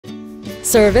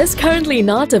Service currently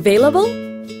not available?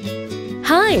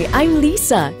 Hi, I'm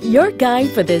Lisa, your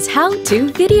guide for this how-to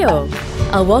video.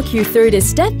 I'll walk you through this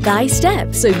step by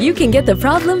step so you can get the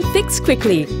problem fixed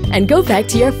quickly and go back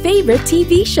to your favorite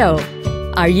TV show.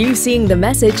 Are you seeing the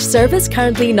message "Service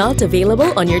currently not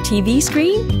available" on your TV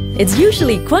screen? It's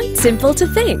usually quite simple to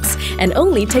fix and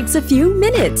only takes a few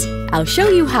minutes. I'll show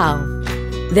you how.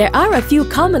 There are a few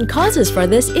common causes for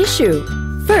this issue.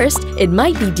 First, it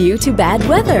might be due to bad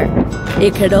weather.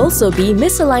 It could also be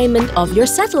misalignment of your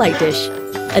satellite dish.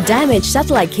 A damaged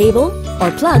satellite cable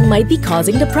or plug might be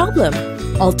causing the problem.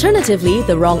 Alternatively,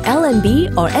 the wrong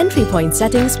LNB or entry point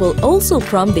settings will also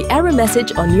prompt the error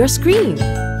message on your screen.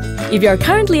 If you're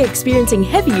currently experiencing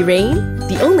heavy rain,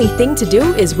 the only thing to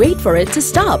do is wait for it to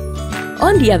stop.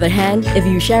 On the other hand, if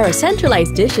you share a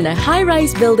centralized dish in a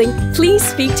high-rise building, please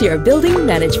speak to your building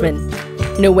management.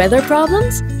 No weather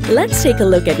problems? Let's take a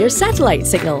look at your satellite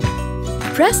signal.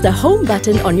 Press the Home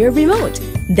button on your remote,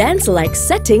 then select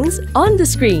Settings on the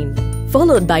screen,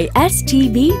 followed by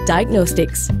STB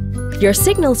Diagnostics. Your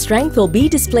signal strength will be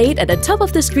displayed at the top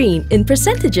of the screen in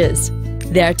percentages.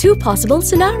 There are two possible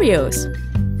scenarios.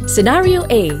 Scenario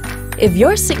A. If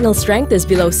your signal strength is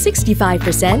below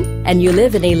 65% and you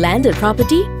live in a landed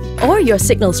property, or your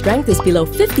signal strength is below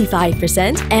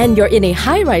 55% and you're in a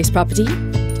high-rise property,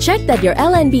 check that your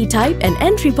LNB type and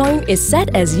entry point is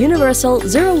set as Universal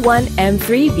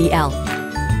 01M3VL.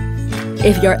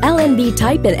 If your LNB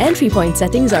type and entry point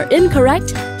settings are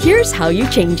incorrect, here's how you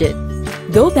change it.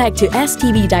 Go back to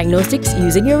STB Diagnostics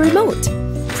using your remote.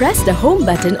 Press the Home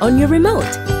button on your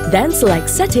remote, then select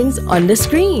Settings on the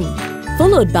screen,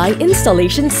 followed by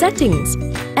Installation Settings.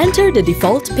 Enter the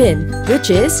default pin, which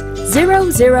is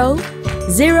 0000.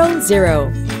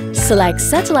 Select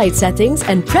Satellite Settings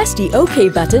and press the OK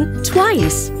button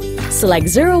twice. Select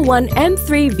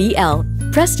 01M3VL.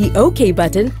 Press the OK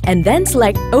button and then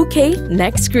select OK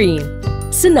next screen.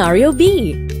 Scenario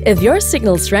B. If your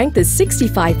signal strength is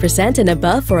 65% and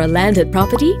above for a landed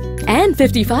property and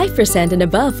 55% and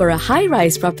above for a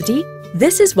high-rise property,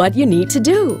 this is what you need to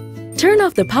do. Turn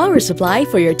off the power supply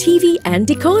for your TV and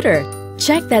decoder.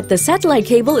 Check that the satellite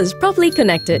cable is properly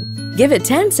connected. Give it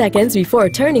 10 seconds before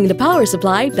turning the power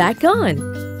supply back on.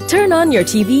 Turn on your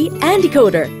TV and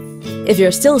decoder. If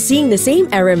you're still seeing the same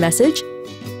error message,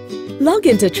 log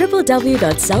into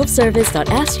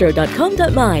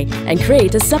www.selfservice.astro.com.my and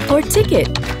create a support ticket.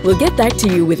 We'll get back to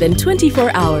you within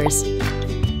 24 hours.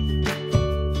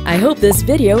 I hope this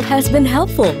video has been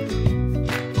helpful.